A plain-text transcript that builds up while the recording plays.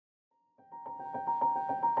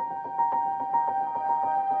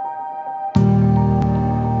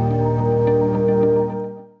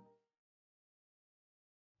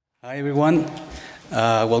Hi everyone,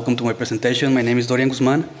 welcome to my presentation. My name is Dorian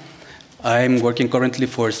Guzman. I'm working currently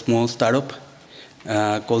for a small startup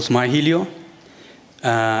called Smart Helio,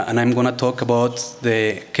 and I'm going to talk about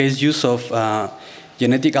the case use of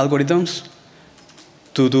genetic algorithms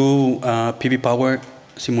to do PV power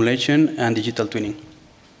simulation and digital twinning.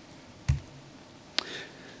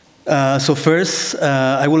 So first,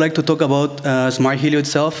 I would like to talk about Smart Helio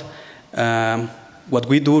itself. What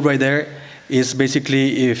we do right there is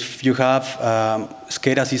basically if you have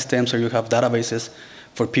SCADA systems or you have databases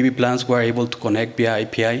for PV plants, we're able to connect via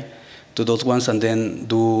API to those ones and then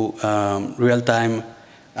do real-time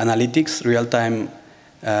analytics. Real-time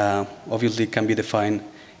obviously can be defined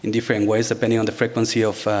in different ways depending on the frequency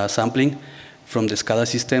of sampling from the SCADA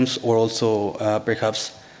systems, or also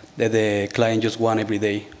perhaps that the client just want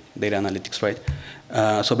everyday data analytics, right?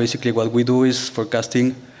 So basically what we do is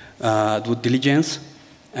forecasting due diligence.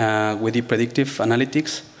 We do predictive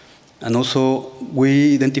analytics, and also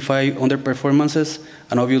we identify underperformances,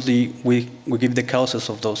 and obviously we give the causes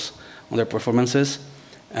of those underperformances.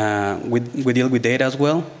 We deal with data as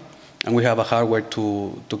well, and we have a hardware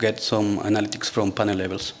to get some analytics from panel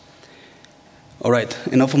levels. All right,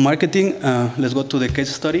 enough of marketing. Let's go to the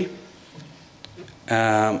case study.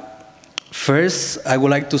 First, I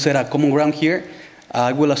would like to set a common ground here.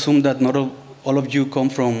 I will assume that not all of you come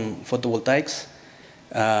from photovoltaics.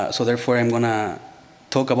 So therefore, I'm going to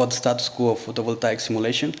talk about the status quo of photovoltaic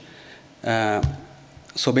simulation.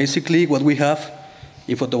 So basically, what we have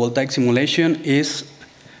in photovoltaic simulation is,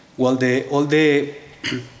 well, all the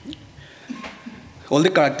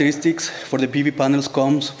characteristics for the PV panels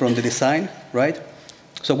comes from the design, right?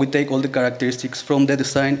 So we take all the characteristics from the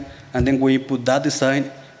design, and then we put that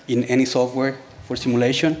design in any software for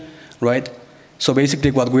simulation, right? So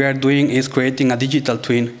basically, what we are doing is creating a digital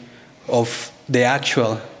twin of the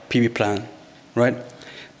actual PV plant, right?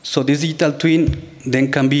 So this digital twin then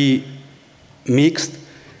can be mixed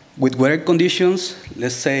with weather conditions,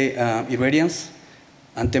 let's say irradiance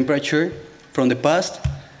and temperature from the past,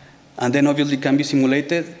 and then obviously can be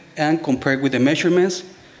simulated and compared with the measurements.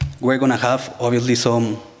 We're going to have obviously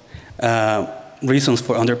some reasons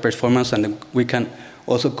for underperformance, and we can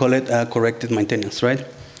also call it corrected maintenance, right?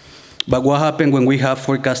 But what happens when we have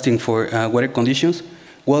forecasting for weather conditions?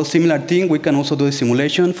 Well, similar thing, we can also do a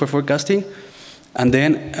simulation for forecasting, and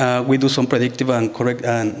then we do some predictive and correct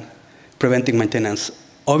and preventing maintenance.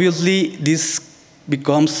 Obviously, this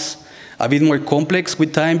becomes a bit more complex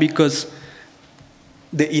with time because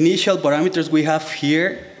the initial parameters we have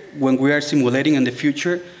here when we are simulating in the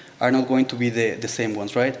future are not going to be the same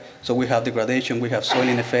ones, right? So we have degradation, we have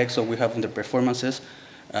soiling effects, so we have underperformances,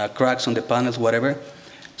 cracks on the panels, whatever.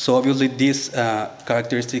 So obviously, this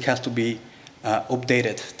characteristic has to be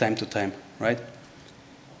updated time to time, right?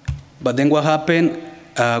 But then what happens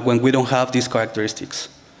when we don't have these characteristics?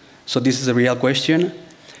 So this is a real question.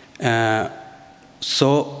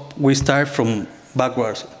 So we start from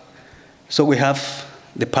backwards. So we have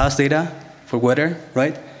the past data for weather,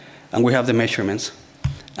 right? And we have the measurements.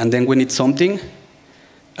 And then we need something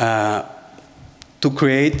to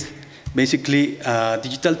create basically a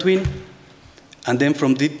digital twin. And then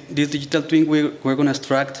from this digital twin, we're going to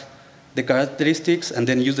extract the characteristics and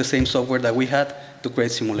then use the same software that we had to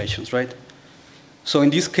create simulations, right? So in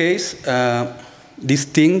this case, this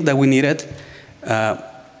thing that we needed,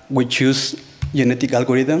 we choose genetic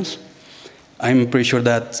algorithms. I'm pretty sure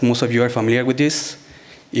that most of you are familiar with this.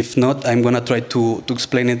 If not, I'm going to try to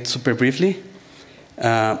explain it super briefly.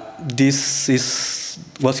 This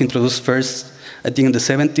was introduced first, I think, in the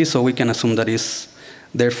 70s, so we can assume that it's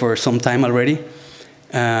there for some time already.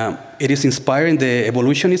 It is inspiring the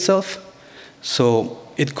evolution itself. So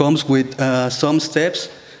it comes with some steps.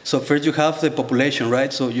 So first you have the population,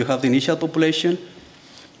 right? So you have the initial population,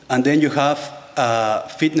 and then you have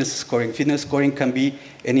fitness scoring. Fitness scoring can be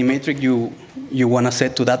any metric you want to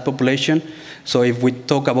set to that population. So if we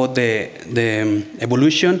talk about the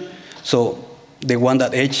evolution, so the one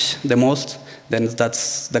that aged the most, then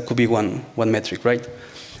that could be one metric, right?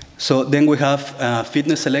 So then we have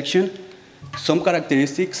fitness selection. Some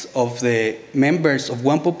characteristics of the members of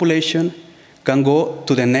one population can go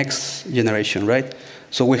to the next generation, right?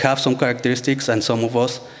 So we have some characteristics, and some of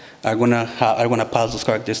us are gonna pass those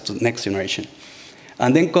characteristics to the next generation.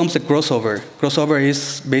 And then comes the crossover. Crossover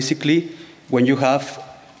is basically when you have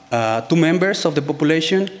two members of the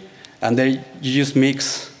population, and then you just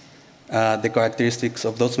mix the characteristics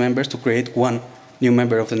of those members to create one new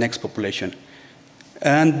member of the next population.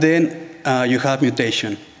 And then you have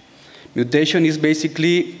mutation. Mutation is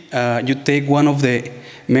basically you take one of the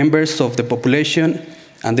members of the population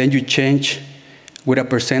and then you change with a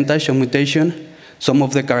percentage of mutation. some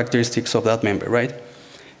of the characteristics of that member, right?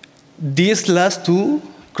 These last two,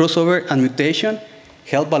 crossover and mutation,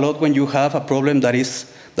 help a lot when you have a problem that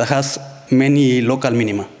has many local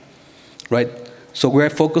minima, right? So we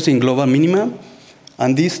are focusing global minima,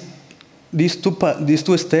 and these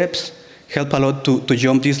two steps help a lot to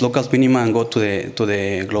jump these local minima and go to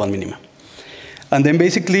the global minima. And then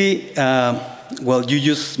basically, well, you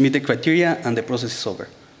just meet the criteria and the process is over.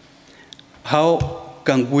 How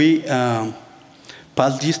can we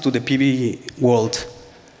pass this to the PV world?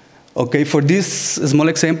 Okay, for this small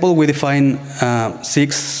example, we define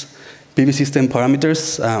 6 PV system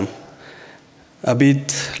parameters, a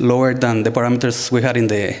bit lower than the parameters we had in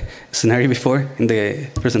the scenario before, in the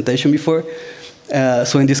presentation before.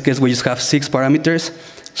 So in this case, we just have 6 parameters.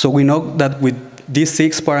 So we know that with these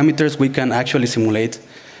 6 parameters, we can actually simulate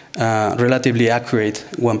relatively accurate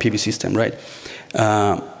one PV system, right?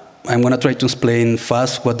 I'm going to try to explain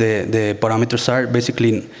fast what the parameters are.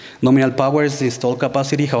 Basically, nominal power is the installed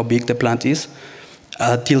capacity, how big the plant is.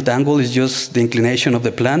 Tilt angle is just the inclination of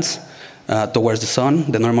the plants towards the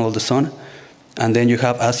sun, the normal of the sun. And then you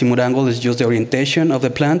have azimuth angle is just the orientation of the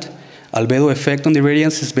plant. Albedo effect on the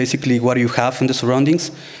irradiance is basically what you have in the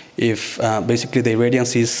surroundings. If basically the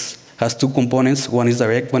irradiance has 2 components, one is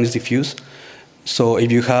direct, one is diffuse. So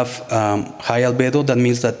if you have high albedo, that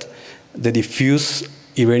means that the diffuse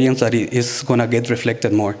irradiance that is going to get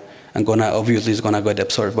reflected more and obviously is going to get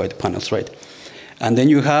absorbed by the panels, right? And then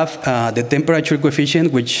you have the temperature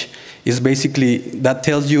coefficient, which is basically, that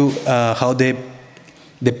tells you how the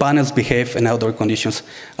panels behave in outdoor conditions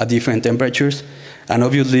at different temperatures. And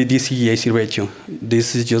obviously DC-AC ratio.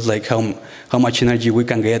 This is just like how much energy we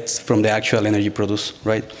can get from the actual energy produced,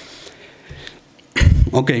 right?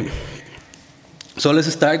 Okay, so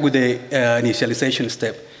let's start with the initialization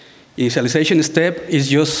step. Initialization step is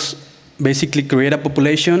just basically create a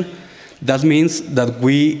population. That means that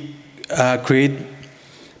we create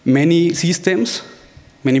many systems,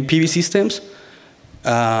 many PV systems,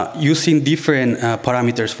 using different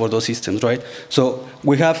parameters for those systems, right? So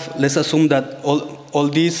we have, let's assume that all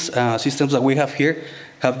these systems that we have here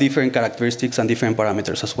have different characteristics and different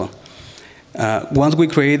parameters as well. Once we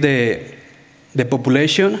create the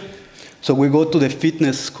population, so we go to the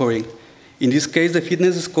fitness scoring. In this case, the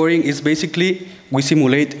fitness scoring is basically, we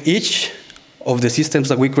simulate each of the systems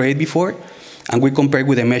that we created before, and we compare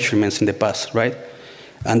with the measurements in the past, right?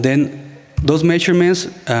 And then those measurements,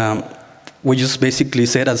 we just basically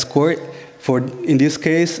set a score. In this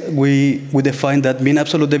case, we define that mean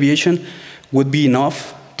absolute deviation would be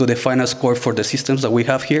enough to define a score for the systems that we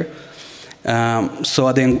have here. So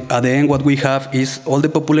at the end, what we have is all the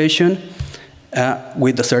population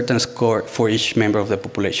with a certain score for each member of the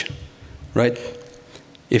population, right?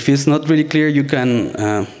 If it's not really clear, you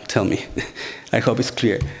can tell me. I hope it's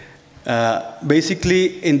clear.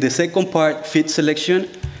 Basically, in the second part, fit selection,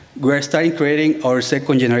 we are starting creating our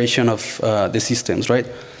second generation of the systems, right?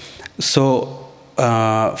 So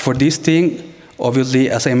for this thing, obviously,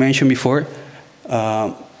 as I mentioned before,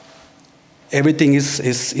 everything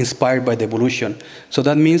is inspired by the evolution. So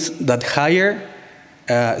that means that higher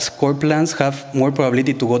score plants have more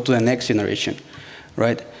probability to go to the next generation,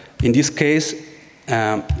 right? In this case,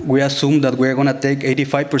 we assume that we're going to take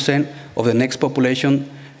 85% of the next population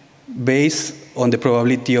based on the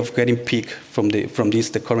probability of getting peak from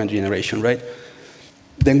the current generation, right?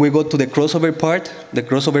 Then we go to the crossover part. The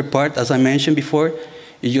crossover part, as I mentioned before,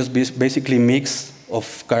 is just basically a mix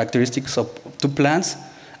of characteristics of 2 plants,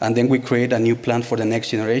 and then we create a new plant for the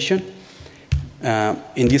next generation.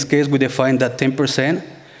 In this case, we defined that 10%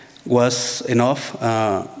 was enough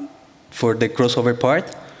for the crossover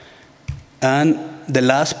part. And the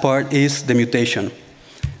last part is the mutation.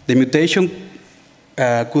 The mutation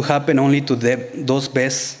could happen only to those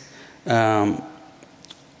best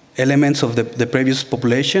elements of the previous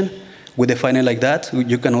population. We define it like that.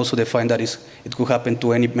 You can also define that it could happen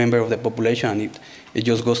to any member of the population, and it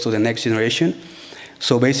just goes to the next generation.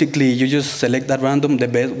 So basically, you just select at random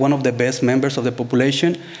one of the best members of the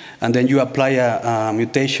population, and then you apply a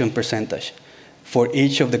mutation percentage for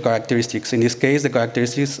each of the characteristics. In this case, the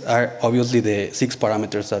characteristics are obviously the 6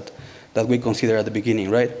 parameters that we consider at the beginning,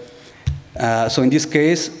 right? So in this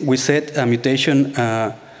case, we set a mutation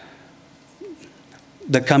that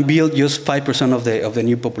can build just 5% of the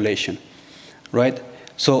new population, right?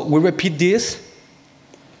 So we repeat this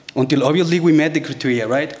until obviously we met the criteria,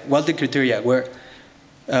 right? What's the criteria?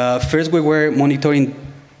 First, we were monitoring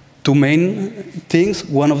 2 main things.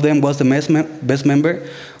 One of them was the best member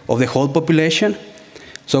of the whole population.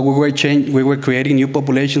 So we were creating new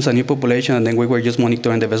populations, and then we were just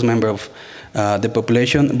monitoring the best member of the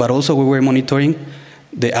population. But also we were monitoring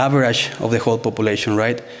the average of the whole population,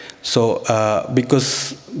 right? So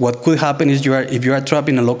because what could happen is if you are trapped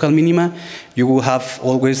in a local minima, you will have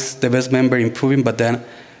always the best member improving, but then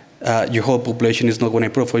your whole population is not going to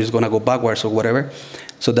improve, or it's going to go backwards or whatever.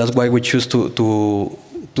 So that's why we choose to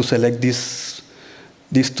select these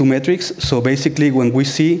two metrics. So basically, when we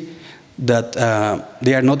see that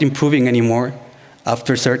they are not improving anymore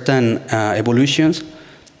after certain evolutions,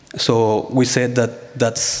 so we said that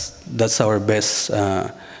that's our best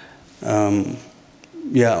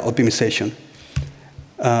optimization.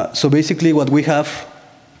 So basically, what we have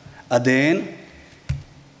at the end,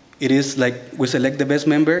 it is like we select the best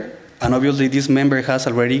member, and obviously this member has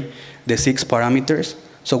already the 6 parameters.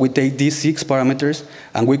 So we take these 6 parameters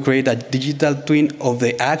and we create a digital twin of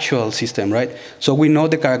the actual system, right? So we know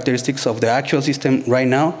the characteristics of the actual system right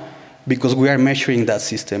now because we are measuring that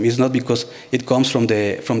system. It's not because it comes from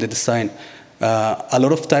the design. A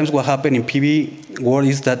lot of times what happens in PV world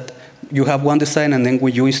is that you have one design, and then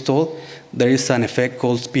when you install, there is an effect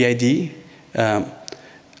called PID.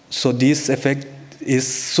 So this effect is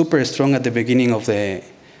super strong at the beginning of the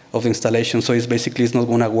installation. So it's not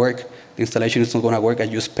going to work. The installation is not going to work as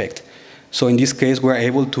you expect. So in this case, we're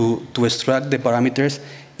able to extract the parameters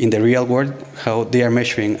in the real world, how they are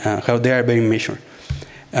measuring, how they are being measured.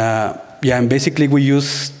 And basically we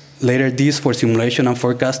use later this for simulation and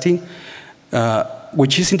forecasting.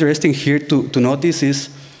 Which is interesting here to notice is,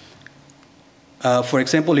 for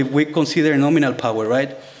example, if we consider nominal power,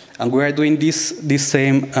 right? And we are doing this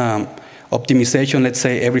same optimization, let's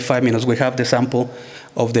say every 5 minutes, we have the sample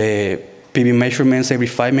of the PV measurements every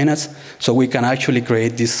 5 minutes, so we can actually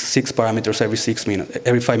create these 6 parameters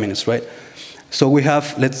every 5 minutes, right? So we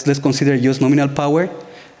have, let's consider use nominal power.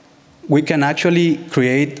 We can actually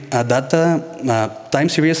create a data time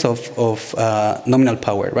series of nominal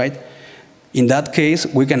power, right? In that case,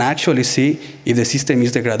 we can actually see if the system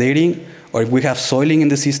is degrading, or if we have soiling in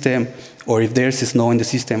the system, or if there's snow in the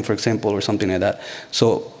system, for example, or something like that.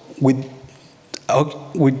 So with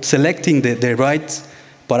selecting the right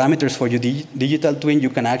parameters for your digital twin, you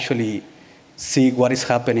can actually see what is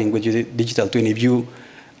happening with your digital twin. If you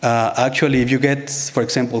if you get, for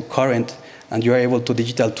example, current, and you are able to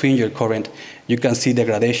digital twin your current, you can see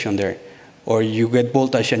degradation there. Or you get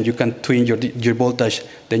voltage and you can twin your voltage,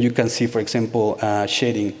 then you can see, for example,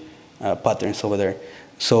 shading patterns over there.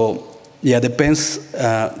 So yeah, depends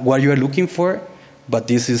what you are looking for, but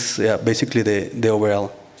this is basically the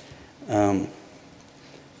overall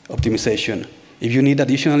optimization. If you need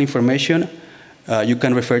additional information, you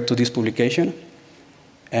can refer to this publication.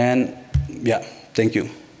 And yeah, thank you.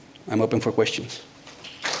 I'm open for questions.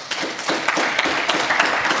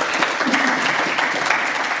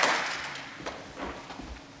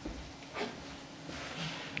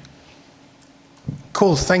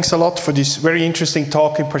 Cool, thanks a lot for this very interesting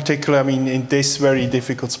talk in particular, I mean, in this very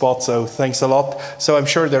difficult spot, so thanks a lot. So I'm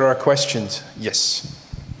sure there are questions. Yes.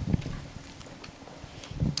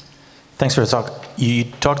 Thanks for the talk. You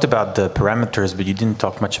talked about the parameters, but you didn't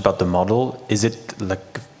talk much about the model. Is it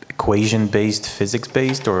like equation-based,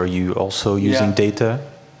 physics-based, or are you also using data?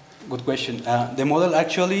 Good question. The model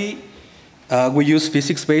actually, we use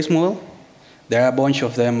physics-based model. There are a bunch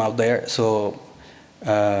of them out there, so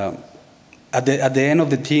at the end of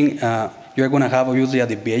the thing, you're going to have obviously a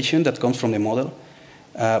deviation that comes from the model,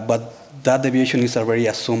 but that deviation is already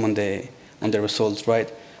assumed on the results,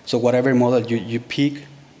 right? So whatever model you pick,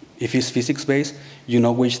 if it's physics-based, you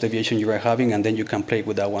know which deviation you are having, and then you can play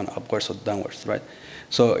with that one upwards or downwards, right?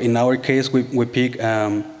 So in our case, we pick,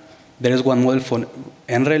 there is one model for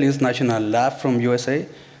NREL, is National Lab from USA,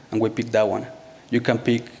 and we pick that one. You can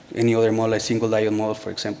pick any other model, like single diode model, for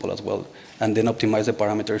example, as well, and then optimize the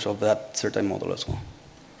parameters of that certain model as well.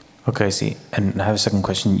 Okay, I see. And I have a second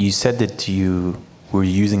question. You said that you were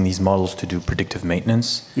using these models to do predictive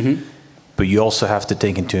maintenance, but you also have to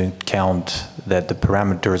take into account that the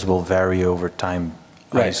parameters will vary over time,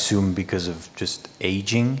 I assume because of just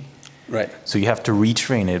aging. Right. So you have to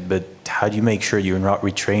retrain it, but how do you make sure you're not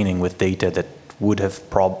retraining with data that would have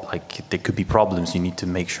there could be problems? You need to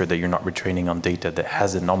make sure that you're not retraining on data that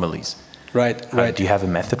has anomalies. Right, right. Do you have a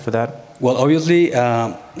method for that? Well, obviously,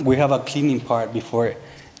 we have a cleaning part before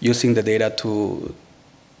using the data to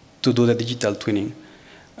do the digital twinning.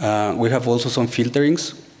 We have also some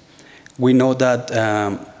filterings. We know that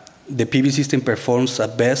the PV system performs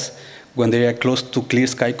at best when they are close to clear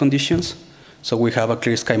sky conditions. So we have a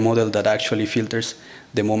clear sky model that actually filters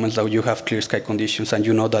the moments that you have clear sky conditions, and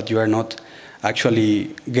you know that you are not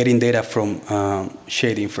actually getting data from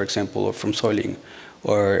shading, for example, or from soiling,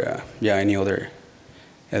 or any other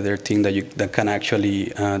thing that can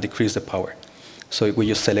actually decrease the power. So we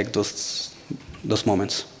just select those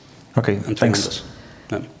moments. Okay, And thanks. those.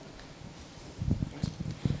 Yeah. There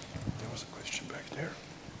was a question back there.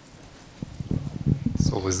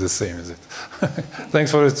 It's always the same, is it?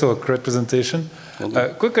 Thanks for the talk, great presentation.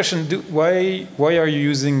 Quick question, why are you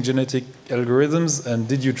using genetic algorithms, and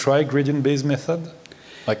did you try gradient-based method?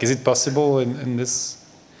 Like, is it possible in this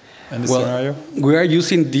scenario? We are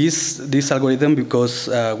using this algorithm because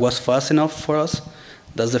it was fast enough for us.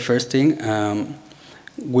 That's the first thing.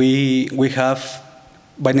 We have,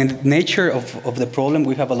 by the nature of the problem,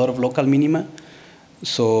 we have a lot of local minima.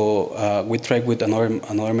 So we tried with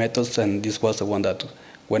another methods, and this was the one that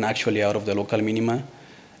went actually out of the local minima.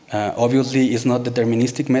 Obviously, it's not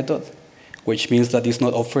deterministic method, which means that it's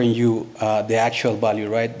not offering you the actual value,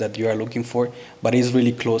 right, that you are looking for, but it's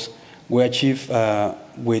really close. We achieve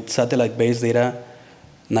with satellite-based data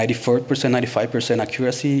 94%, 95%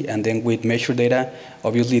 accuracy, and then with measured data,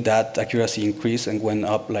 obviously that accuracy increased and went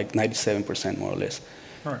up like 97% more or less.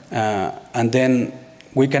 All right. And then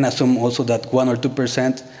we can assume also that 1 or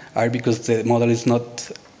 2% are because the model is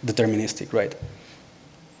not deterministic, right?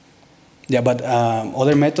 Yeah, but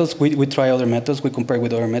other methods, we try other methods, we compare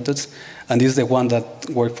with other methods, and this is the one that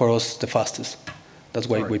worked for us the fastest. That's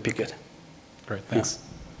why we pick it. Great, thanks.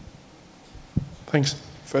 Yeah. Thanks.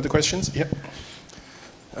 Further questions? Yeah.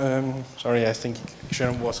 Sorry, I think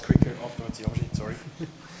Sharon was quicker afterwards. Sorry.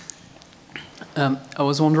 I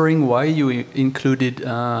was wondering why you included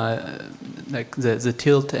like the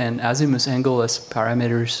tilt and azimuth angle as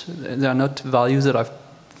parameters. They are not values that are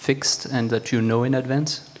fixed and that you know in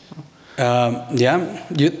advance? Yeah,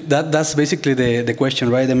 that's basically the question,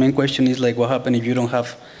 right? The main question is like, what happens if you don't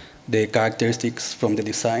have the characteristics from the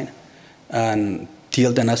design? And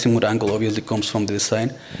tilt and azimuth angle obviously comes from the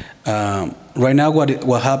design. Right now,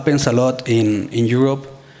 what happens a lot in Europe,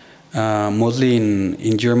 mostly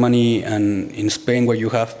in Germany and in Spain, where you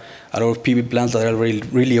have a lot of PV plants that are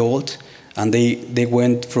really old, and they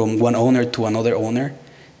went from one owner to another owner,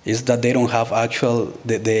 is that they don't have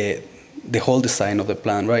the whole design of the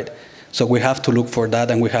plant, right? So we have to look for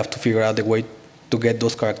that, and we have to figure out the way to get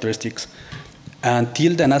those characteristics. And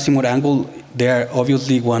tilt and azimuth angle, they are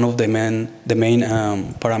obviously one of the main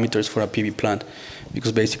parameters for a PV plant,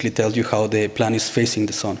 because basically tells you how the plant is facing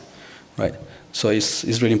the sun, right? So it's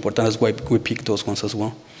really important. That's why we pick those ones as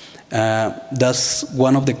well. That's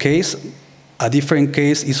one of the case. A different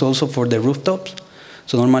case is also for the rooftops.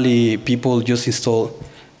 So normally people just install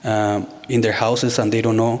in their houses, and they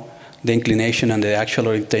don't know the inclination and the actual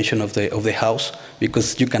orientation of the house,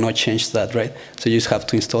 because you cannot change that, right? So you just have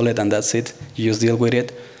to install it, and that's it. You just deal with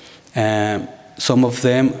it. Some of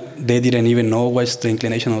them, they didn't even know what's the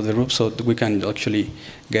inclination of the roof, so we can actually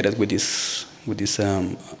get it with this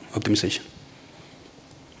optimization.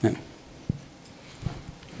 Yeah.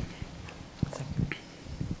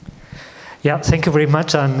 Yeah, thank you very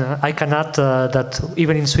much. And I can add that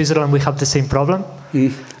even in Switzerland we have the same problem.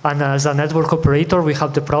 And as a network operator, we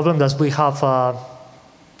have the problem that we have an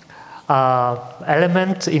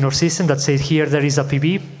element in our system that says here there is a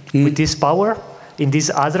PV with this power in this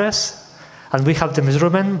address, and we have the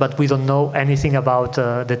measurement, but we don't know anything about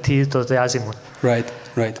the tilt or the azimuth. Right,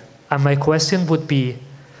 right. And my question would be,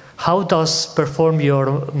 how does perform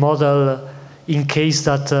your model in case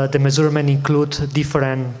that the measurement include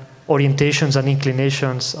different orientations and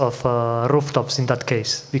inclinations of rooftops in that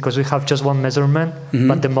case? Because we have just one measurement,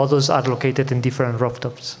 but the models are located in different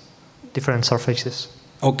rooftops, different surfaces.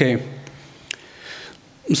 Okay.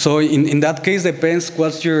 So in that case, depends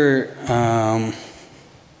what's your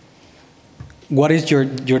what is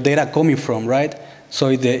your data coming from, right? So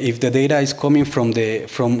if the data is coming from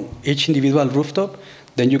each individual rooftop,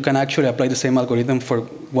 then you can actually apply the same algorithm for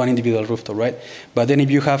one individual rooftop, right? But then if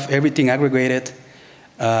you have everything aggregated,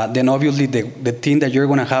 then obviously the thing that you're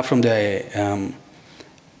going to have from the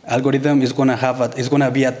algorithm is going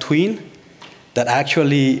to be a twin that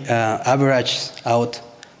actually averages out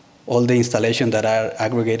all the installations that are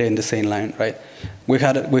aggregated in the same line, right? We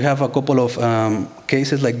have a couple of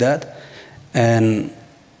cases like that, and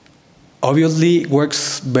obviously it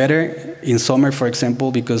works better in summer, for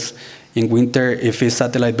example, because in winter, if it's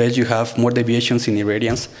satellite-based, you have more deviations in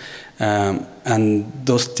irradiance, and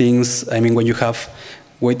those things, I mean, when you have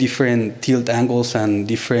way different tilt angles and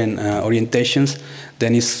different orientations,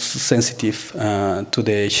 then it's sensitive to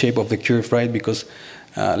the shape of the curve, right? Because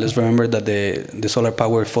let's remember that the solar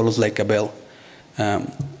power follows like a bell.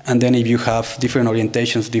 And then if you have different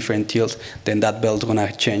orientations, different tilts, then that bell's going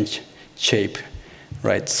to change shape,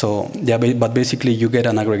 right? So, yeah, but basically you get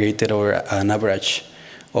an aggregated or an average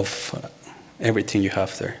of everything you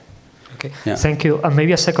have there. Okay, yeah. Thank you. And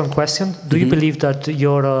maybe a second question. Do you believe that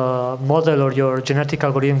your model or your genetic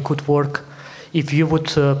algorithm could work if you would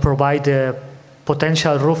provide the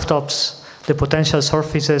potential rooftops, the potential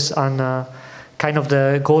surfaces, and kind of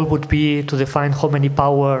the goal would be to define how many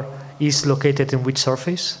power is located in which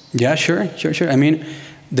surface? Yeah, sure. I mean,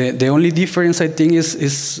 the only difference I think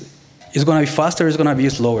is going to be faster, it's going to be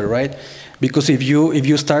slower, right? Because if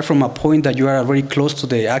you start from a point that you are very close to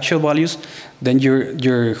the actual values, then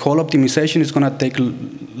your whole optimization is going to take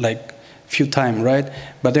like few time, right?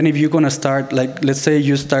 But then if you're going to start, like, let's say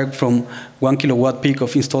you start from 1 kilowatt peak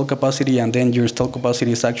of install capacity, and then your install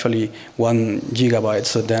capacity is actually 1 gigabyte,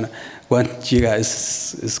 so then 1 giga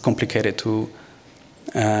is complicated to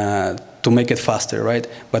make it faster, right?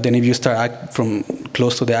 But then if you start from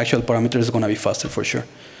close to the actual parameters, it's going to be faster for sure.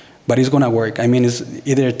 But it's going to work. I mean, it's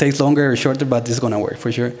either it takes longer or shorter, but it's going to work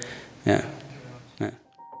for sure. Yeah.